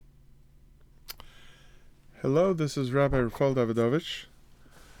Hello, this is Rabbi Rafal Davidovich,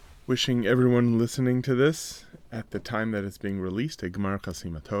 wishing everyone listening to this at the time that it's being released a Gemar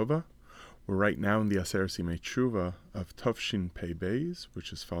Chasima Tova. We're right now in the Aser Simei Tshuva of Tofshin Pei Beis,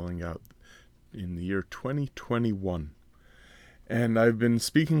 which is falling out in the year 2021. And I've been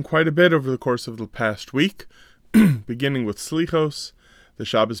speaking quite a bit over the course of the past week, beginning with Slichos, the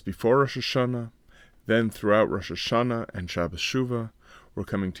Shabbos before Rosh Hashanah, then throughout Rosh Hashanah and Shabbos Shuvah. We're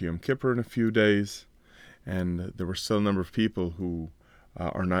coming to Yom Kippur in a few days. And there were still a number of people who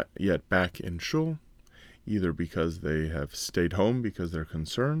are not yet back in shul, either because they have stayed home because they're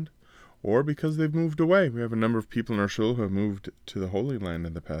concerned, or because they've moved away. We have a number of people in our shul who have moved to the Holy Land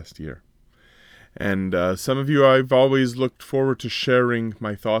in the past year. And some of you, I've always looked forward to sharing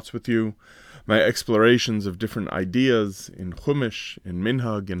my thoughts with you, my explorations of different ideas in Chumash, in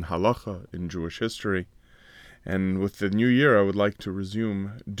Minhag, in Halacha, in Jewish history. And with the new year, I would like to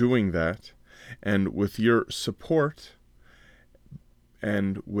resume doing that. And with your support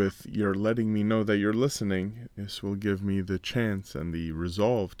and with your letting me know that you're listening, this will give me the chance and the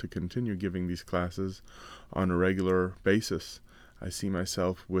resolve to continue giving these classes on a regular basis. I see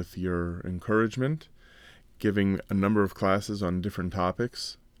myself, with your encouragement, giving a number of classes on different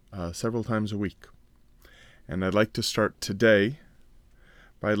topics several times a week. And I'd like to start today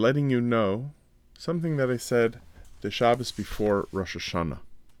by letting you know something that I said the Shabbos before Rosh Hashanah.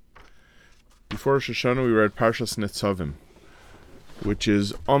 Before Rosh Hashanah, we read Parshas Nitzavim, which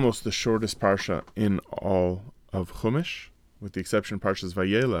is almost the shortest parsha in all of Chumash, with the exception of Parshas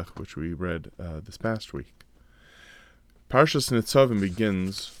Vayelech, which we read this past week. Parshas Nitzavim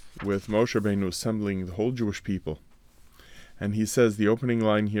begins with Moshe Rabbeinu assembling the whole Jewish people. And he says, the opening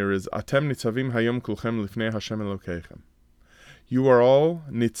line here is, Atem nitzavim hayom kulchem lifnei Hashem Elokeichem. You are all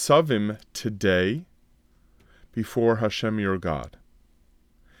nitzavim today before Hashem your God.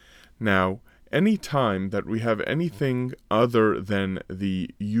 Now, any time that we have anything other than the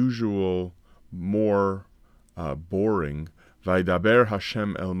usual, more boring, Vaydaber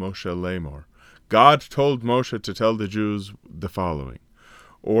Hashem el Moshe lemor, God told Moshe to tell the Jews the following,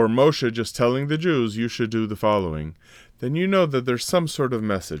 or Moshe just telling the Jews you should do the following, then you know that there's some sort of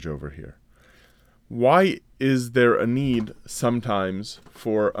message over here. Why is there a need sometimes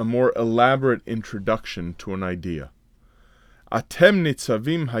for a more elaborate introduction to an idea? Atem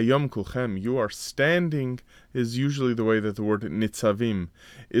nitzavim hayom kulchem, you are standing, is usually the way that the word nitzavim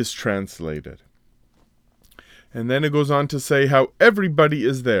is translated. And then it goes on to say how everybody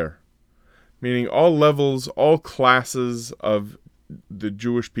is there, meaning all levels, all classes of the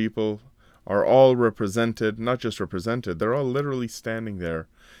Jewish people are all represented, not just represented, they're all literally standing there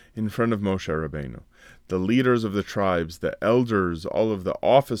in front of Moshe Rabbeinu. The leaders of the tribes, the elders, all of the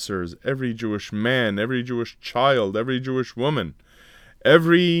officers, every Jewish man, every Jewish child, every Jewish woman,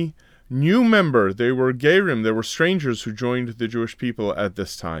 every new member, they were Gerim, they were strangers who joined the Jewish people at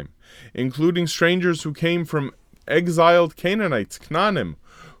this time, including strangers who came from exiled Canaanites, Knaanim,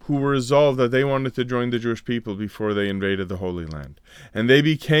 who were resolved that they wanted to join the Jewish people before they invaded the Holy Land. And they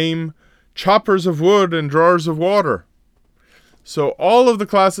became choppers of wood and drawers of water. So all of the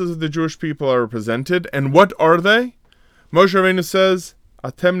classes of the Jewish people are represented, and what are they? Moshe Rabbeinu says,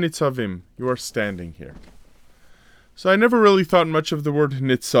 Atem nitzavim, you are standing here. So I never really thought much of the word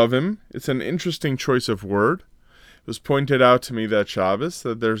nitzavim. It's an interesting choice of word. It was pointed out to me that Shabbos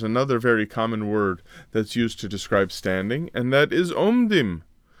that there's another very common word that's used to describe standing, and that is omdim.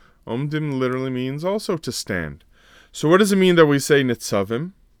 Omdim literally means also to stand. So what does it mean that we say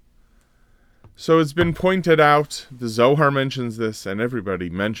nitzavim? So it's been pointed out, the Zohar mentions this, and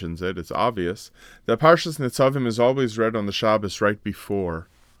everybody mentions it, it's obvious, that Parshas Nitzavim is always read on the Shabbos right before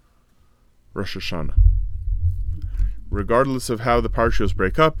Rosh Hashanah. Regardless of how the Parshas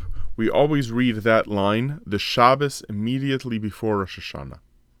break up, we always read that line, the Shabbos immediately before Rosh Hashanah.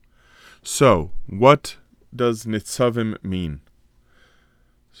 So, what does Nitzavim mean?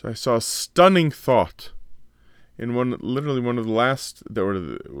 So I saw a stunning thought in one of the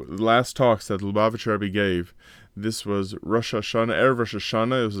last talks that Lubavitcher Rebbe gave. This was Rosh Hashanah, Erev Rosh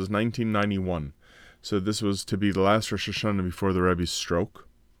Hashanah. It was 1991. So this was to be the last Rosh Hashanah before the Rebbe's stroke.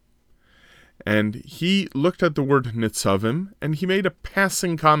 And he looked at the word Nitzavim, and he made a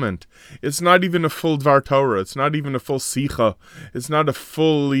passing comment. It's not even a full Dvar Torah. It's not even a full Sicha. It's not a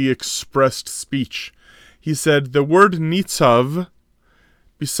fully expressed speech. He said, the word Nitzav,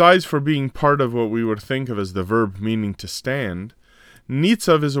 besides for being part of what we would think of as the verb meaning to stand,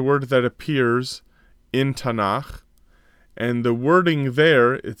 Nitzav is a word that appears in Tanakh, and the wording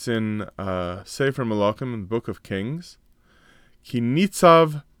there, it's in Sefer Malachim, in the Book of Kings, Ki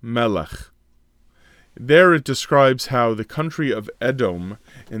Nitzav Melech. There it describes how the country of Edom,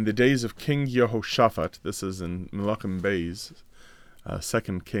 in the days of King Yehoshaphat, this is in Melachim Beis,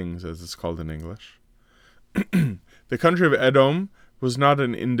 Second Kings as it's called in English, the country of Edom was not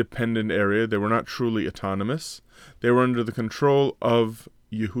an independent area. They were not truly autonomous. They were under the control of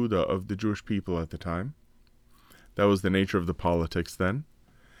Yehuda, of the Jewish people at the time. That was the nature of the politics then.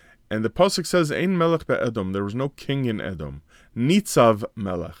 And the Pasuk says, Ein melech be'Edom, there was no king in Edom. Nitzav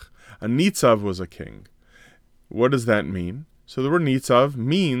melech. A Nitzav was a king. What does that mean? So the word Nitzav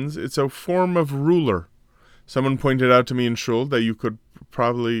means it's a form of ruler. Someone pointed out to me in Shul that you could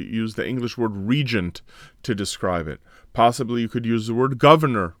probably use the English word regent to describe it. Possibly you could use the word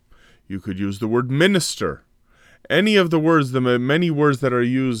governor. You could use the word minister. Any of the words, the many words that are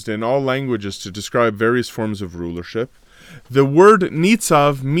used in all languages to describe various forms of rulership. The word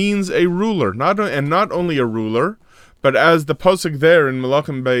Nitzav means a ruler, not only a ruler, but as the Pasuk there in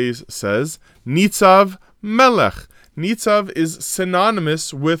Melachim Beis says, Nitzav Melech. Nitzav is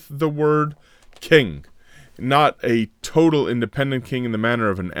synonymous with the word king. Not a total independent king in the manner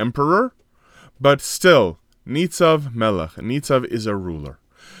of an emperor, but still, Nitzav Melech. Nitzav is a ruler.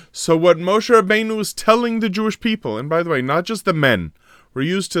 So what Moshe Rabbeinu is telling the Jewish people, and by the way, not just the men, we're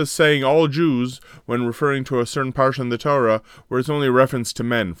used to saying all Jews when referring to a certain parsha in the Torah where it's only a reference to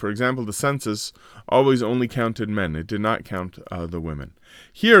men. For example, the census always only counted men. It did not count the women.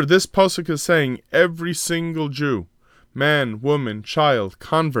 Here, this pasuk is saying every single Jew, man, woman, child,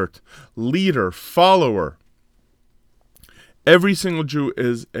 convert, leader, follower, every single Jew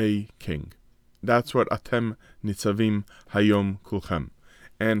is a king. That's what Atem Nitzavim Hayom Kulchem.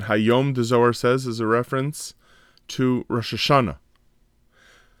 And Hayom, the Zohar says, is a reference to Rosh Hashanah.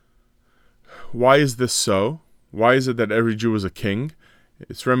 Why is this so? Why is it that every Jew is a king?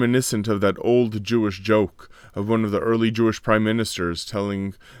 It's reminiscent of that old Jewish joke of one of the early Jewish prime ministers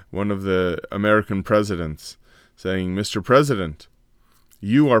telling one of the American presidents, saying, Mr. President,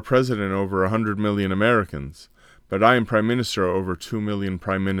 you are president over 100 million Americans, but I am prime minister over 2 million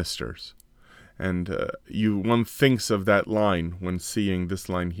prime ministers. And one thinks of that line when seeing this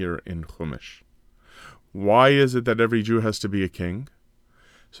line here in Chumash. Why is it that every Jew has to be a king?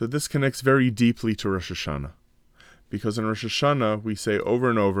 So this connects very deeply to Rosh Hashanah. Because in Rosh Hashanah, we say over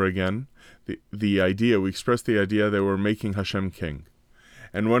and over again, we express the idea that we're making Hashem king.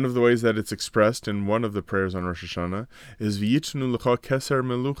 And one of the ways that it's expressed in one of the prayers on Rosh Hashanah is V'yitnu l'cha keser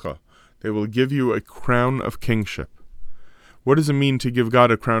melucha. They will give you a crown of kingship. What does it mean to give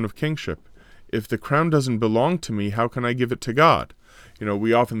God a crown of kingship? If the crown doesn't belong to me, how can I give it to God?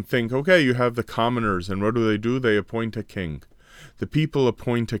 We often think, okay, you have the commoners, and what do? They appoint a king. The people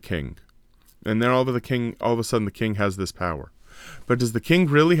appoint a king. And then all of a sudden the king has this power. But does the king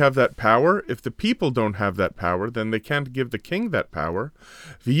really have that power? If the people don't have that power, then they can't give the king that power.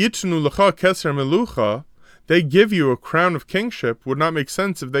 V'yitnu l'cha keser melucha, they give you a crown of kingship, would not make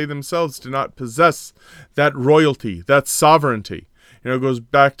sense if they themselves did not possess that royalty, that sovereignty. It goes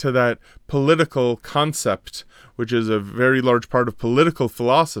back to that political concept, which is a very large part of political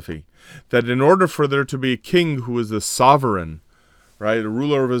philosophy, that in order for there to be a king who is the sovereign, right, a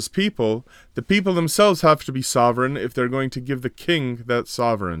ruler of his people, the people themselves have to be sovereign if they're going to give the king that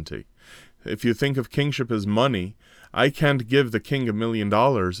sovereignty. If you think of kingship as money, I can't give the king $1 million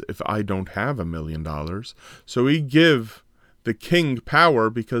if I don't have $1 million. So we give the king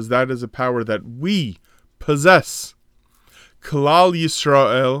power because that is a power that we possess. Klal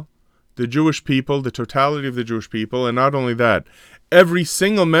Yisrael, the Jewish people, the totality of the Jewish people, and not only that, every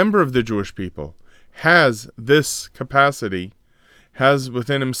single member of the Jewish people has this capacity, has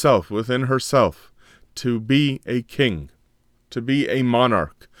within himself, within herself, to be a king, to be a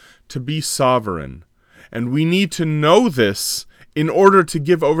monarch, to be sovereign. And we need to know this in order to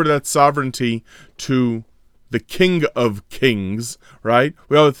give over that sovereignty to the King of Kings, right?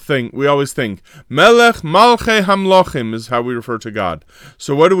 We always think Melech Malchei Hamlochim is how we refer to God.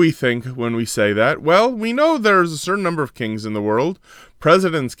 So what do we think when we say that? Well, we know there's a certain number of kings in the world,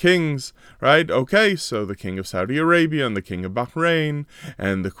 presidents, kings, right? Okay, so the king of Saudi Arabia and the king of Bahrain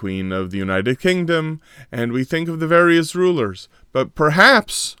and the queen of the United Kingdom, and we think of the various rulers. But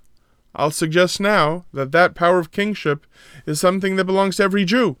perhaps I'll suggest now that power of kingship is something that belongs to every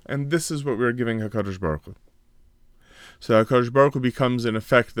Jew, and this is what we're giving HaKadosh Baruch Hu. So HaKadosh Baruch Hu becomes, in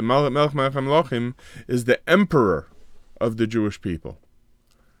effect, the Melech Melachim is the emperor of the Jewish people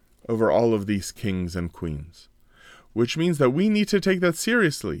over all of these kings and queens. Which means that we need to take that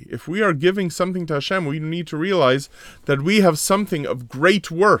seriously. If we are giving something to Hashem, we need to realize that we have something of great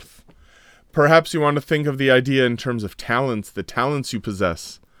worth. Perhaps you want to think of the idea in terms of talents, the talents you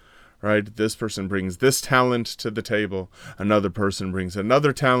possess, right? This person brings this talent to the table, another person brings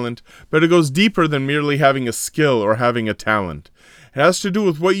another talent, but it goes deeper than merely having a skill or having a talent. It has to do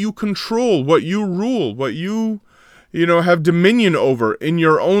with what you control, what you rule, what you have dominion over in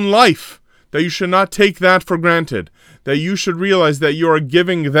your own life, that you should not take that for granted, that you should realize that you are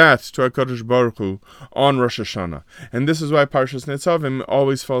giving that to HaKadosh Baruch Hu on Rosh Hashanah. And this is why Parshas Nitzavim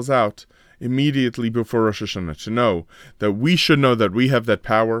always falls out immediately before Rosh Hashanah, to know that we should know that we have that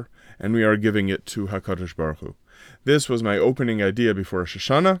power, and we are giving it to HaKadosh Baruch Hu. This was my opening idea before Rosh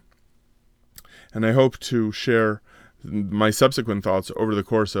Hashanah, and I hope to share my subsequent thoughts over the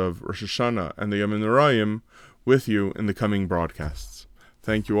course of Rosh Hashanah and the Yom Noraim with you in the coming broadcasts.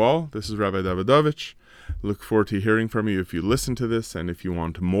 Thank you all. This is Rabbi Davidovich. Look forward to hearing from you if you listen to this, and if you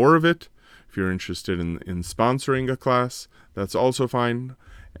want more of it, if you're interested in sponsoring a class, that's also fine.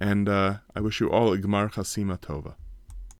 And I wish you all a Gmar Chasima Tova.